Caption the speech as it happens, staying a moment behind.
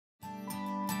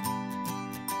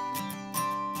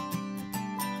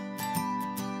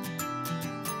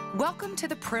Welcome to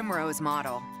the Primrose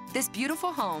model. This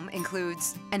beautiful home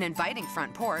includes an inviting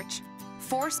front porch,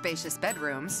 4 spacious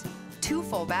bedrooms, 2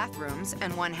 full bathrooms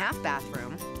and 1 half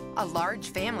bathroom, a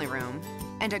large family room,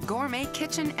 and a gourmet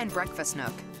kitchen and breakfast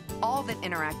nook, all that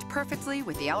interact perfectly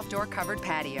with the outdoor covered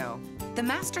patio. The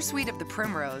master suite of the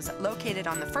Primrose, located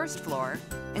on the 1st floor,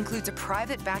 includes a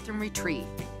private bathroom retreat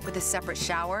with a separate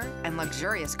shower and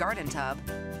luxurious garden tub,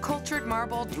 cultured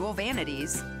marble dual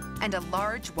vanities, and a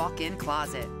large walk-in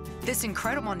closet. This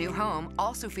incredible new home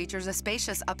also features a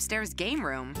spacious upstairs game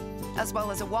room, as well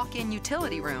as a walk-in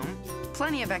utility room,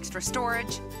 plenty of extra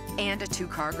storage, and a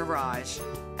 2-car garage.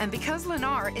 And because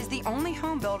Lennar is the only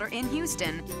home builder in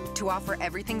Houston to offer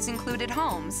everything's included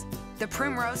homes, the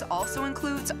Primrose also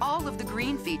includes all of the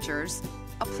green features,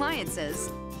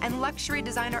 appliances, and luxury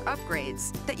designer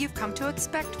upgrades that you've come to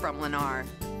expect from Lennar.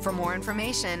 For more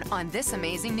information on this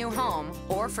amazing new home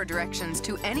or for directions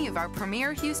to any of our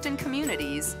premier Houston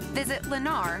communities, visit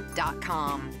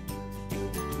lennar.com.